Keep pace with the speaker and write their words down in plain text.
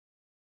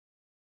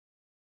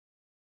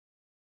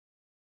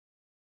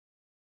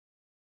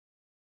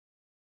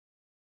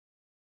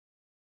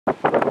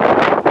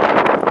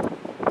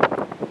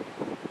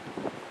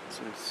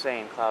Some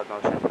insane cloud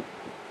motion.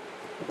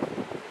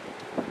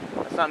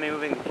 That's not me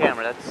moving the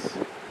camera, that's...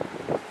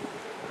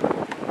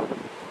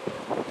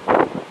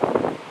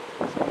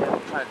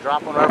 I'm trying to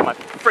drop one over my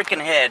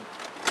freaking head.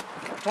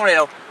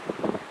 Tornado.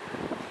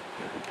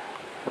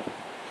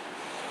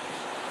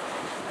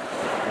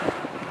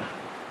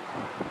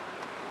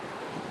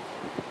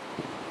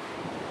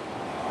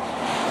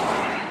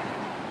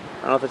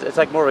 I don't know if it's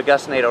like more of a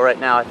gustnado right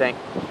now, I think.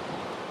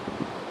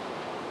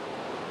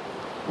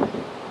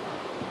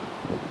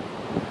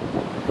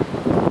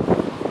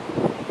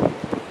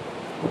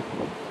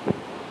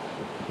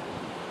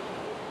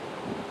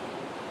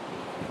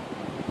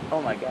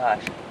 Oh my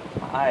gosh,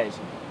 my eyes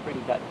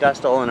freaking got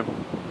dust all in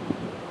them.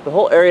 The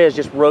whole area is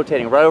just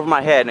rotating right over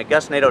my head, and a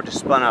gustnado just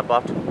spun up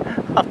off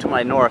to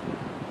my north.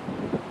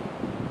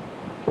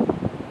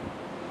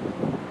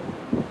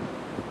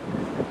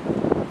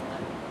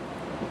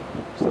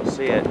 Still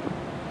see it.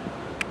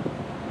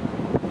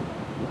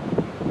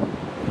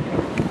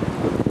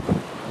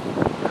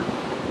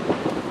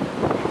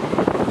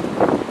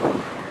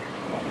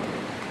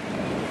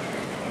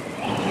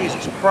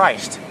 Jesus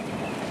Christ.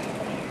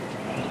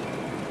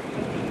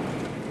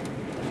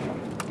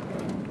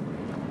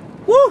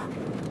 Woo!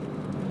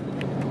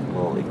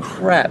 Holy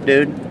crap,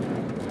 dude.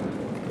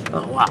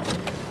 Oh, wow.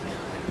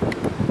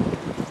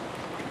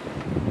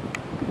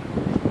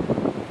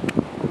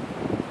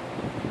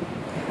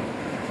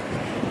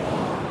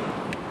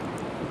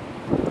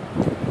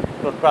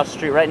 Go across the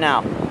street right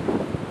now.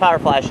 Power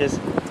flashes.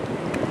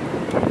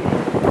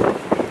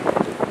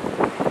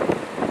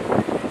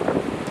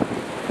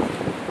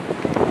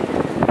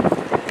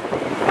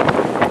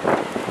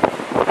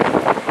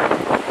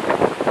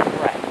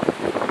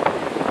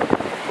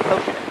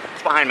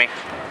 Behind me.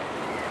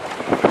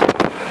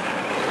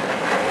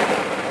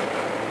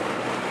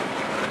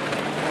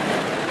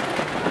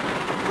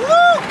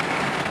 Woo!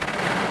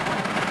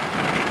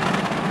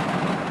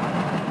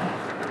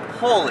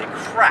 Holy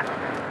crap.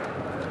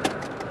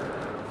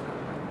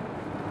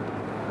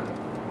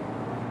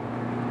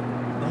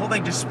 The whole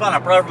thing just spun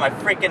up right over my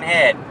freaking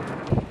head.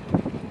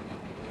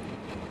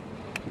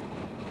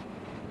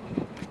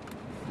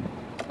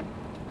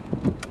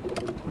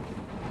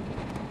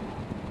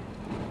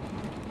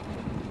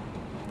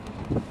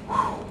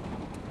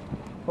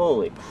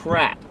 Holy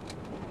crap.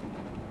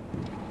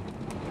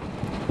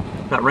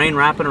 Got rain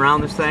wrapping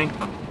around this thing.